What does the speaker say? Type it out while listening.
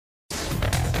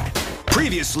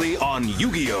Previously on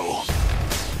Yu-Gi-Oh!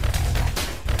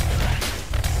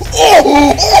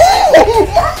 Oh!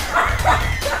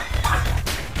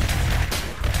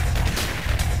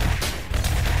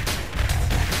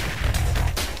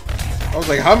 I was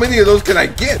like, how many of those can I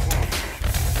get?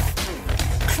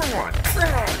 Come on,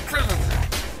 come on, come on.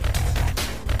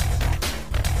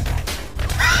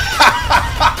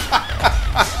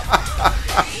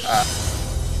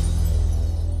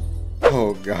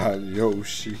 Oh God,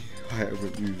 Yoshi. I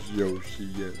haven't used Yoshi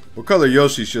yet. What color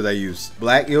Yoshi should I use?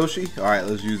 Black Yoshi? Alright,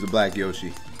 let's use the black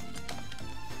Yoshi.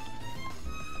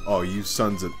 Oh, you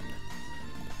sons of...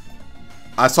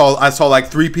 I saw like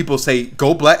 3 people say,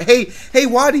 go black. Hey,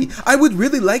 WaDi, I would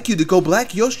really like you to go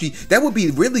black Yoshi. That would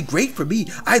be really great for me.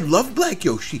 I love black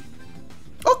Yoshi.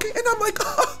 Okay, and I'm like,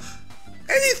 oh,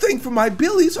 anything for my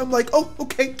Billies. I'm like, oh,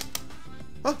 okay.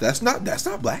 Oh, that's not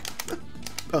black.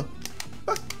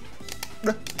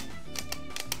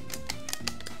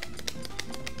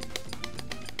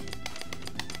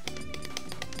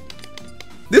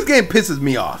 This game pisses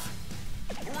me off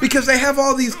because they have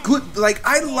all these good, like,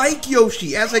 I like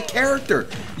Yoshi as a character.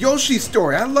 Yoshi's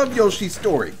story, I love Yoshi's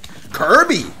story.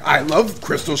 Kirby, I love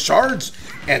Crystal Shards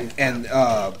and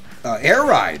Air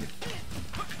Ride.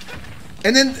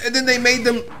 And then they made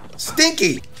them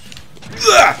stinky.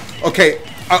 Ugh! Okay,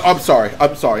 I'm sorry.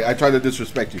 I tried to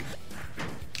disrespect you.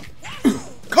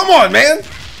 Come on, man.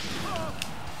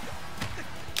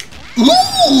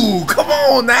 Ooh, come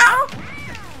on now.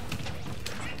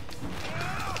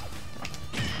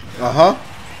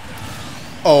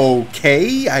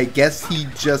 Okay, I guess he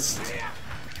just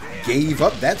gave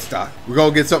up that stock. We're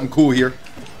gonna get something cool here.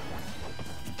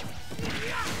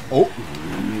 Oh,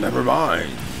 never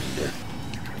mind.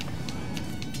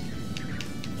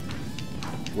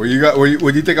 What do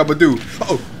you think I'm gonna do?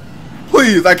 Oh,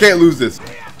 please, I can't lose this.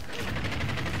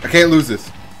 I can't lose this.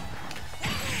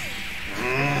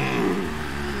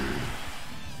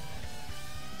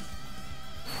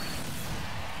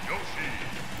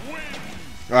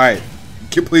 Alright,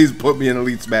 please put me in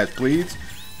Elite Smash, please.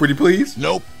 Pretty please?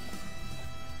 Nope.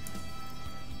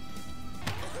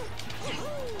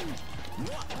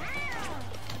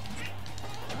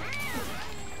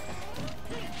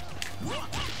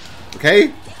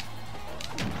 Okay.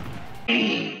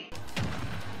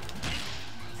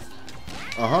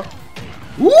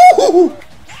 Woo!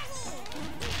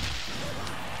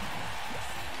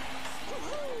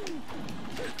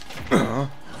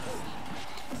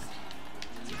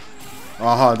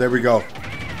 There we go.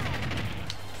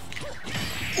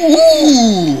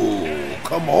 Ooh!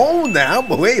 Come on now.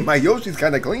 But wait, my Yoshi's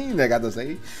kind of clean, I got to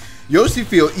say. Yoshi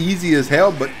feel easy as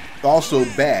hell, but also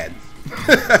bad.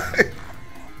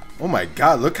 Oh my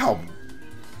God, look how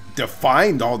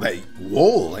defined all that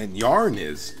wool and yarn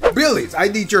is. Billies, I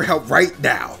need your help right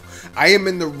now. I am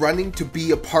in the running to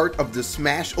be a part of the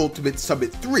Smash Ultimate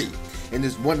Summit 3, and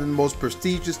it's one of the most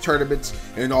prestigious tournaments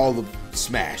in all of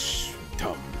Smash.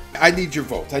 I need your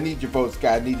votes. I need your votes,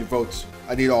 guys. I need your votes.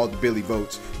 I need all the Billy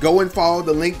votes. Go and follow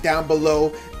the link down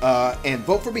below and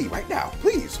vote for me right now,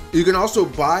 please. You can also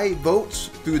buy votes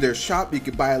through their shop. You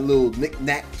can buy a little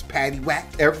knick-knacks, patty-whack.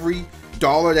 Every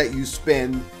dollar that you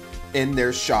spend in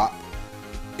their shop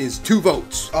is 2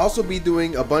 votes. I'll also be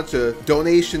doing a bunch of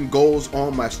donation goals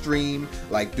on my stream,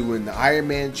 like doing the Iron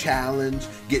Man challenge,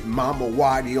 getting Mama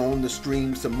WaDi on the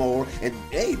stream some more, and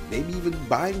hey, maybe even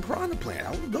buying Piranha Plant.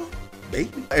 I don't know.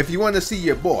 Maybe. If you want to see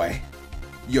your boy,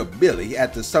 your Billy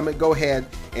at the summit, go ahead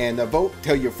and vote.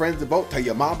 Tell your friends to vote. Tell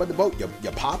your mama to vote.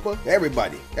 Your papa.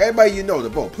 Everybody you know to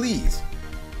vote, please.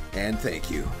 And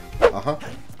thank you.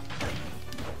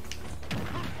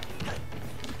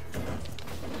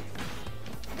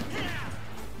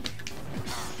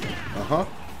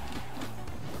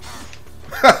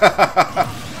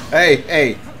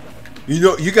 Hey. You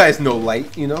know, you guys know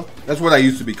Light. You know, that's what I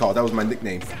used to be called. That was my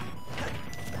nickname.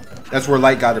 That's where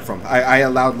Light got it from. I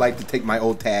allowed Light to take my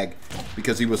old tag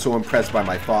because he was so impressed by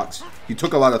my fox. He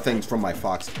took a lot of things from my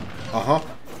fox. Oh!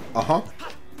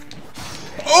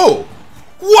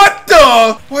 What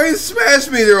the? Why is Smash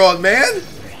Meter on, man?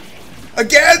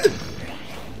 Again?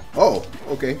 Oh,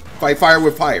 okay. Fight fire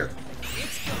with fire.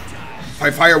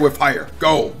 Fight fire with fire.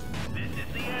 Go.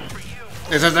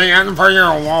 This is the end for you,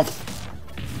 Wolf.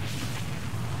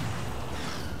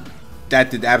 That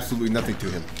did absolutely nothing to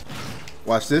him.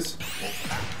 Watch this.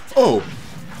 Oh.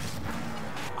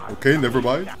 Okay, never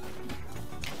mind.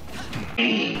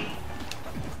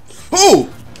 Oh!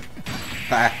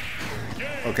 Ha.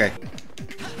 Okay.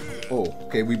 Oh,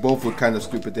 okay, we both look kind of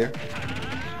stupid there.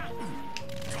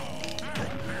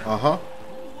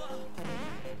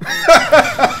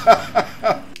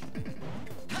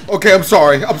 Okay, I'm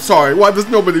sorry. I'm sorry. Why does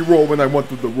nobody roll when I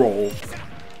wanted to roll?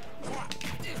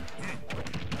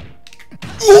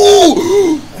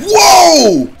 Ooh!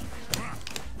 Whoa!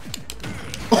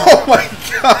 Oh my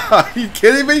god! Are you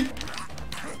kidding me?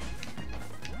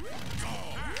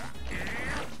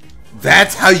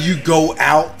 That's how you go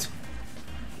out?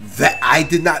 That I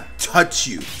did not touch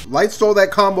you. Light stole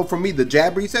that combo from me. The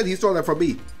jab reset, he stole that from me.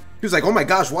 He was like, oh my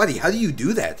gosh, WaDi, how do you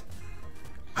do that?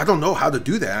 I don't know how to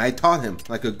do that. I taught him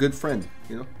like a good friend,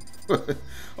 you know?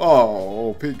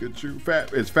 Oh, Pikachu,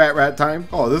 fat. It's Fat Rat time.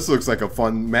 Oh, this looks like a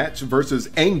fun match versus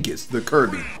Angus, the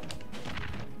Kirby.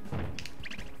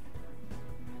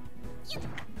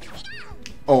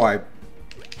 Oh,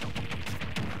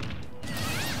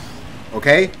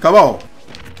 okay, come on.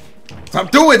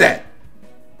 Stop doing that.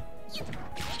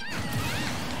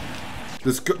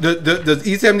 Does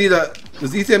ESAM need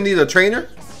a trainer?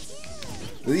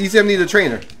 Does ESAM need a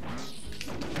trainer?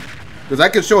 Because I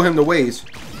can show him the ways.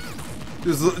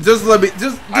 Just let me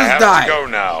I have die. to go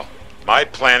now. My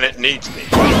planet needs me.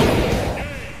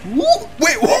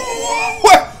 Wait,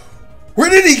 what? Where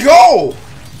did he go?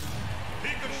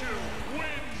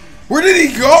 Where did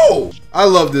he go? I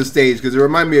love this stage because it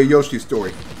reminds me of Yoshi's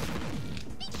story.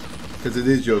 Because it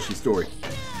is Yoshi's story.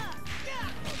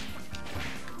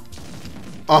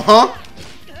 Uh-huh.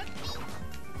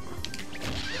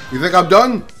 You think I'm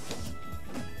done?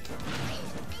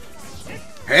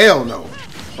 Hell no.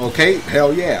 Okay,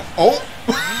 hell yeah. Oh!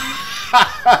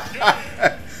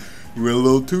 We're a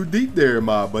little too deep there,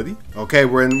 my buddy. Okay,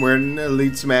 we're in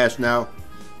Elite Smash now.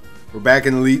 We're back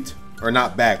in Elite. Or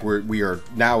not back, we are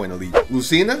now in Elite.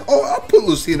 Lucina? Oh, I'll put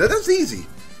Lucina. That's easy.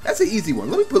 That's an easy one.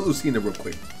 Let me put Lucina real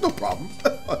quick. No problem.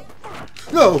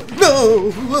 No.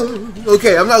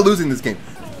 Okay, I'm not losing this game.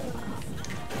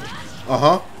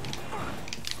 Uh-huh.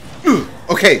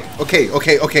 Okay.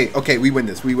 We win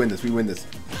this.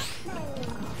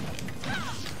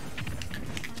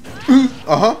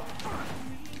 Uh-huh.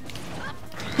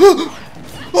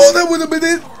 Oh, that would have been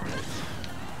it.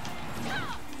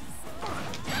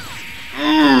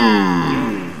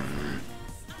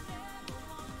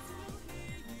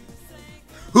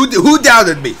 Who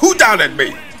doubted me? Who doubted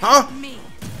me? Huh?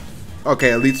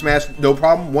 Okay, Elite Smash, no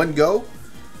problem. One go.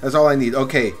 That's all I need.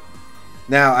 Okay.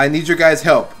 Now, I need your guys'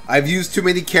 help. I've used too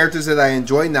many characters that I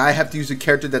enjoy. Now I have to use a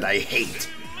character that I hate.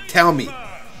 Tell me.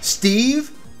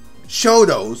 Steve,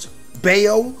 Shotos,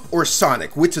 Bayo, or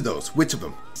Sonic? Which of those? Which of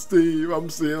them? Steve. I'm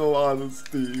seeing a lot of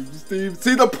Steve.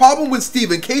 See, the problem with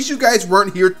Steve, in case you guys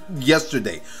weren't here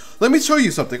yesterday, let me show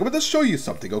you something. I'm going to show you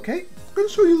something, okay? I'm going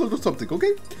to show you a little something,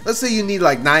 okay? Let's say you need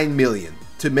like 9 million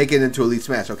to make it into Elite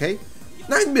Smash, okay?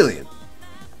 9 million.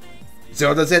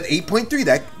 Zelda's at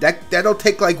 8.3. That'll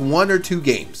take like 1 or 2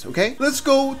 games, okay? Let's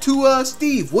go to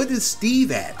Steve. What is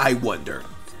Steve at, I wonder?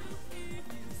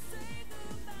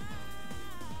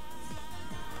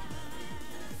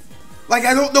 Like,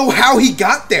 I don't know how he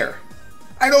got there.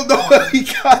 I don't know how he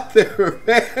got there,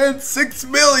 man. 6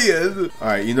 million. All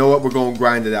right, you know what? We're going to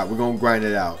grind it out. We're going to grind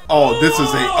it out. Oh, this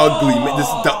is this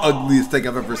is the ugliest thing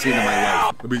I've ever seen in my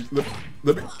life.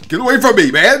 Let me get away from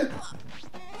me, man.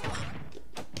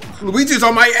 Luigi's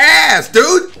on my ass,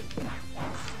 dude.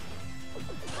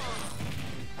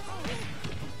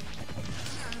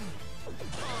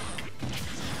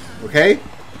 Okay.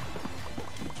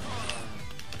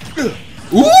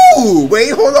 Ooh,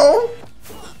 wait, hold on.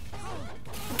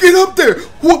 Get up there.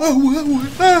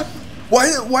 Whoa.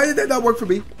 Why did that not work for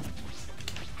me?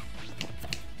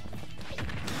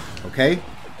 Okay.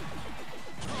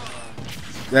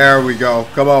 There we go.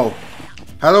 Come on.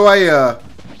 How do I, oh,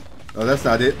 that's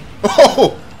not it.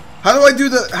 Oh! How do I do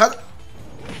the,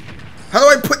 how do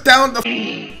I put down the...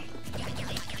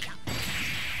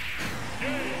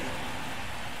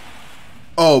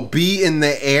 Oh, B in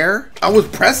the air? I was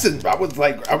pressing. I was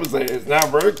like, it's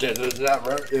not working. It's not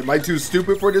working. Am I too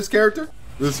stupid for this character?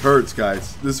 This hurts,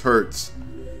 guys. This hurts.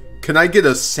 Can I get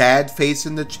a sad face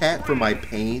in the chat for my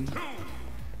pain?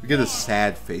 Get a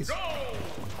sad face.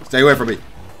 Stay away from me.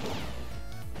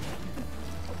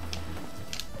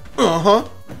 Uh-huh.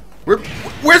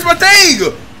 Where's my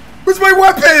thing? Where's my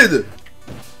weapon?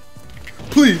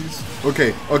 Please.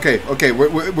 Okay.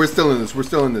 We're still in this. We're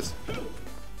still in this.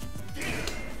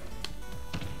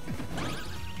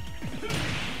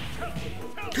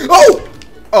 Oh!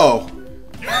 Oh.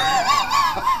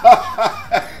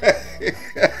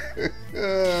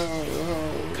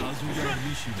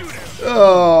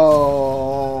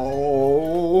 Oh.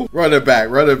 Run it back.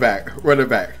 I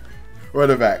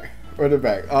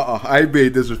ain't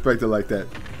being disrespected like that.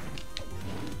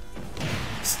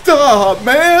 Stop,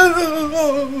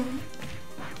 man!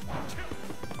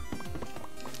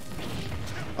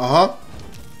 Nah,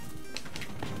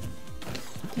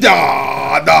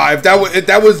 if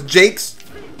that was Jake's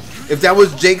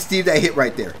Steve, that hit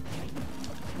right there.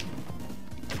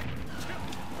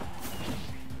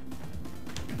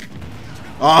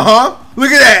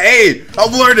 Look at that. Hey,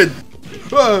 I'm learning.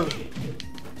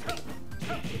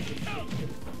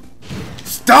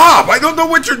 Stop! I don't know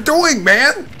what you're doing,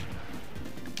 man.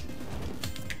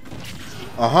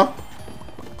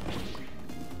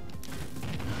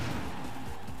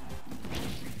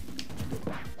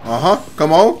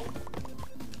 Come on.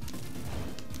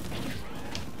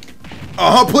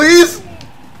 Please.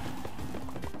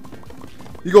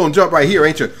 You gonna jump right here,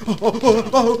 ain't you?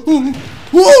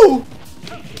 Whoa.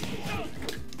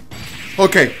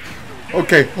 Okay.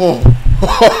 Okay.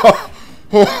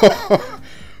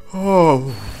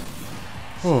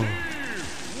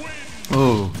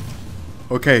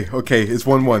 It's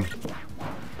 1-1.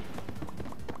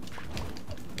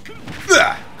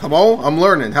 Come on, I'm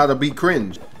learning how to be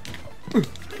cringe.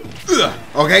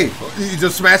 Okay, you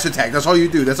just smash attack. That's all you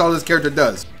do. That's all this character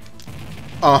does.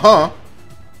 Oh,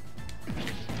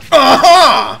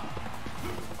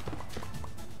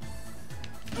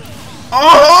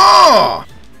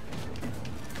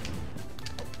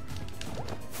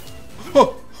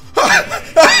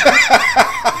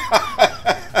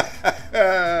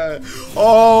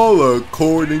 all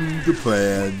according to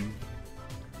plan.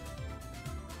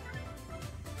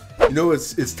 You know,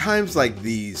 it's times like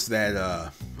these that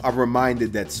I'm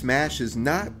reminded that Smash is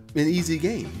not an easy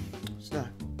game. It's not.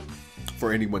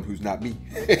 For anyone who's not me.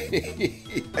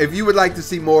 If you would like to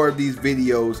see more of these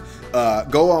videos,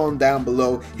 go on down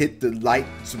below, hit the like,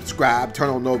 subscribe, turn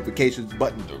on notifications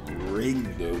button to ring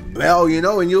the bell, you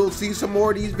know, and you'll see some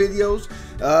more of these videos.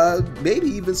 Maybe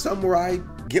even some where I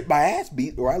get my ass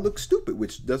beat or I look stupid,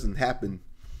 which doesn't happen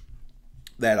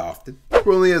that often.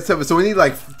 We're only at 7, so we need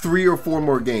like 3 or 4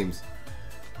 more games.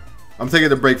 I'm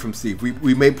taking a break from Steve.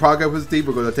 We made progress with Steve.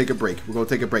 We're gonna take a break.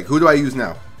 Who do I use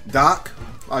now? Doc?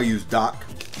 I'll use Doc.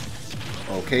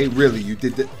 Okay, really, you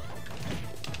did that.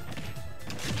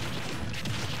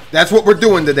 That's what we're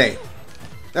doing today.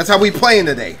 That's how we playing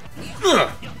today. You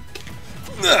don't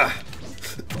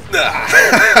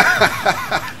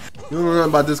know nothing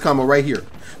about this combo right here.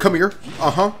 Come here.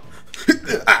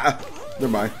 Never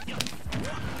mind.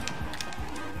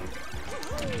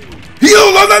 He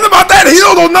don't know nothing about that. He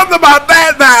don't know nothing about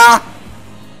that now.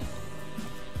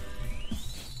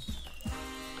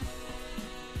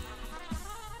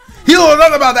 He don't know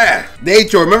nothing about that.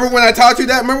 Natro, remember when I taught you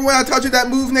that? Remember when I taught you that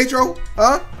move, Natro?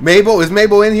 Huh? Mabel, is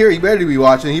Mabel in here? He better be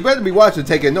watching. He better be watching,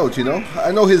 taking notes, you know?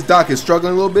 I know his doc is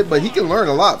struggling a little bit, but he can learn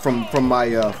a lot from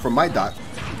my doc.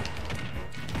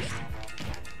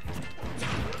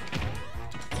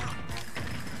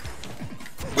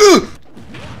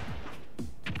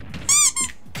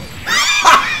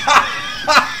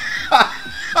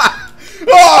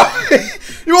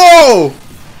 Whoa!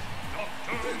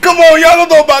 Come on, y'all don't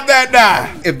know about that now.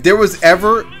 If there was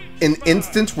ever an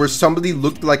instance where somebody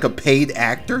looked like a paid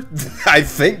actor, I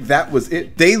think that was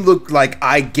it. They looked like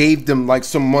I gave them like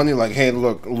some money, like, hey,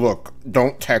 look,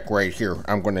 don't tech right here.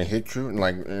 I'm gonna hit you and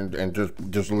like and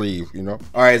just leave, you know?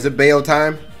 All right, is it bail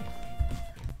time?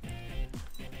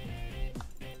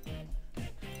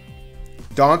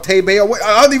 Dante Bayo? Wait,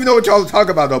 I don't even know what y'all talk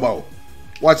about no more.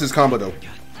 Watch this combo though.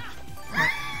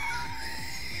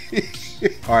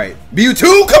 Alright,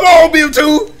 Mewtwo, come on,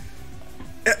 Mewtwo!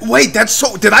 Wait, that's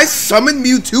so, did I summon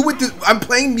Mewtwo with this? I'm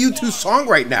playing Mewtwo's song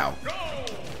right now.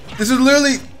 This is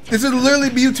literally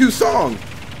Mewtwo's song.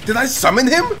 Did I summon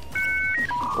him?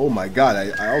 Oh my god,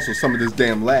 I also summoned this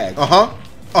damn lag.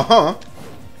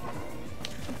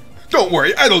 Don't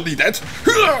worry, I don't need that.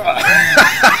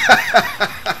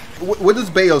 What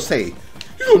does Bayo say?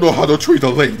 You don't know how to treat a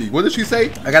lady. What does she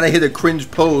say? I gotta hit a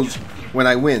cringe pose when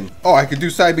I win. Oh, I can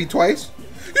do side B twice?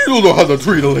 You don't know how to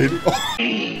treat a lady.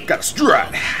 Oh, gotta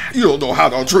strut. You don't know how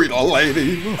to treat a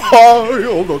lady. Oh, you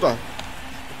don't know that.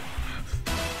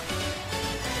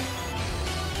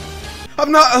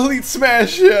 I'm not Elite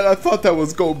Smash yet. I thought that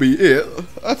was gonna be it.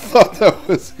 I thought that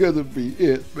was gonna be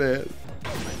it, man.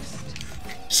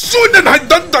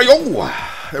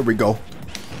 There we go.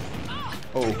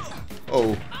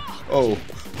 Oh.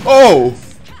 Oh!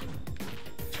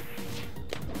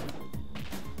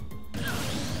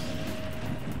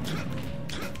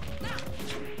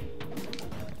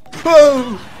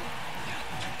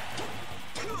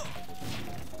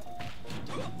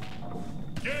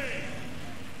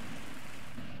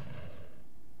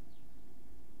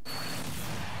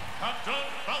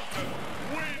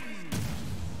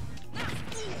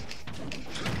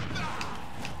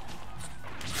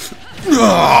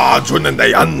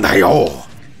 줬는데 안 나요.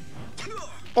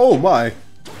 Oh my.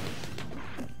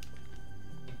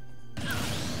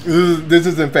 This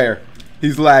isn't fair.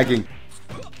 He's lagging.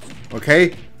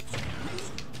 Okay.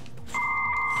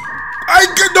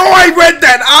 I read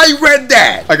that. I read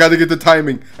that. I gotta get the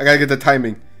timing. I gotta get the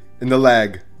timing in the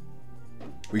lag.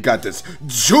 We got this.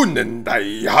 Junen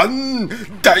Daihan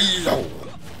Daiyo.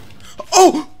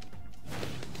 Oh.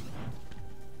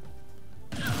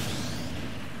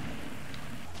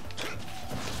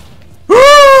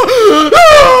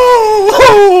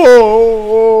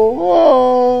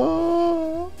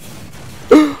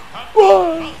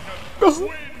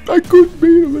 I couldn't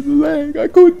beat him in the leg. I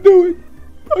couldn't do it.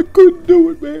 I couldn't do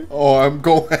it, man. Oh, I'm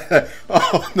going.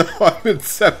 Oh no, I'm in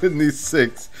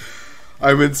 76.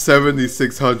 I'm in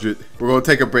 7,600. We're gonna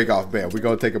take a break off, man. We're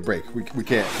gonna take a break. We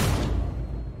can't.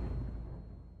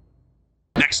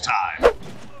 Next time.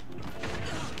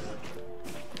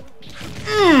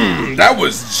 That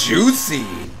was juicy.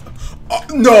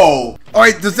 No. All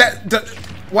right.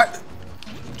 What?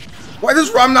 Why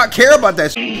does Rom not care about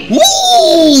that?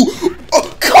 Woo!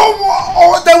 Oh, come on!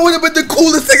 Oh, that would have been the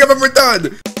coolest thing I've ever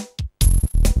done.